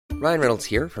Ryan Reynolds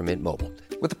here from Mint Mobile.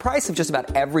 With the price of just about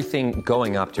everything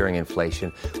going up during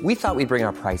inflation, we thought we'd bring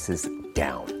our prices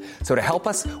down. So to help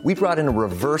us, we brought in a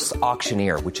reverse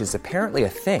auctioneer, which is apparently a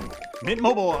thing. Mint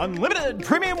Mobile Unlimited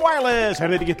Premium Wireless. How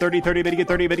to get 30, 30, bit to get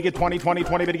 30, bit to get 20, 20,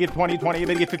 20, bit to get 20, 20,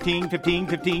 bit to get 15, 15,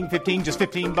 15, 15, just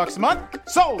 $15 a month?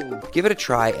 Sold! Give it a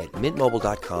try at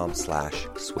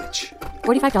mintmobile.com/switch.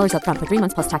 $45 up front for 3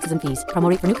 months plus taxes and fees. Promo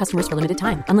rate for new customers for limited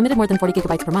time. Unlimited more than 40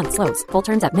 gigabytes per month. Slows full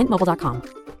terms at mintmobile.com.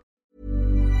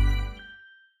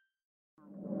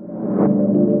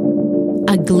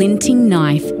 A glinting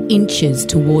knife inches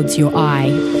towards your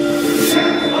eye.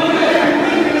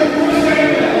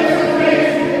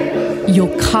 Your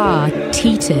car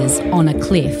teeters on a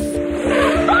cliff.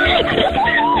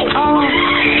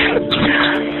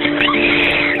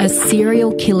 A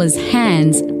serial killer's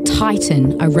hands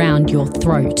tighten around your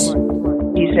throat.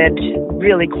 He said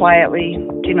really quietly,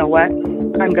 "Do you know what?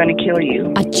 I'm going to kill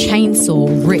you." A chainsaw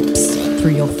rips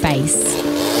through your face.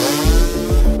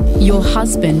 Your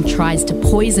husband tries to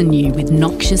poison you with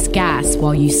noxious gas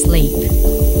while you sleep.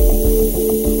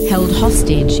 Held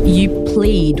hostage, you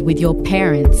plead with your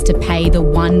parents to pay the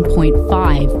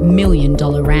 $1.5 million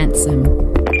ransom.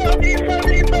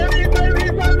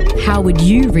 How would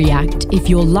you react if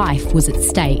your life was at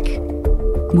stake?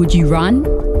 Would you run?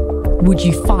 Would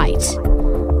you fight?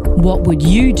 What would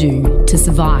you do to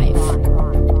survive?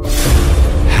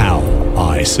 How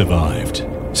I Survived.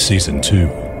 Season 2,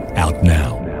 out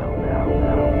now.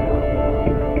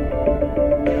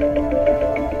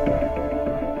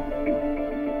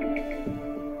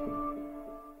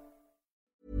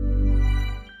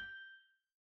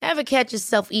 Ever catch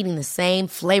yourself eating the same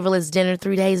flavorless dinner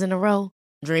 3 days in a row?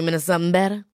 Dreaming of something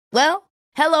better? Well,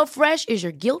 HelloFresh is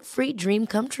your guilt-free dream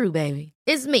come true, baby.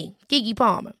 It's me, Keke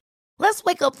Palmer. Let's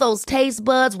wake up those taste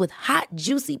buds with hot,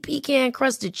 juicy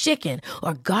pecan-crusted chicken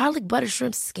or garlic butter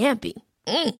shrimp scampi.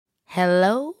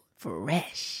 Hello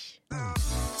Fresh.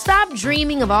 Stop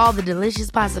dreaming of all the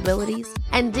delicious possibilities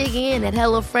and dig in at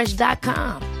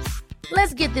HelloFresh.com.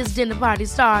 Let's get this dinner party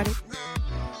started.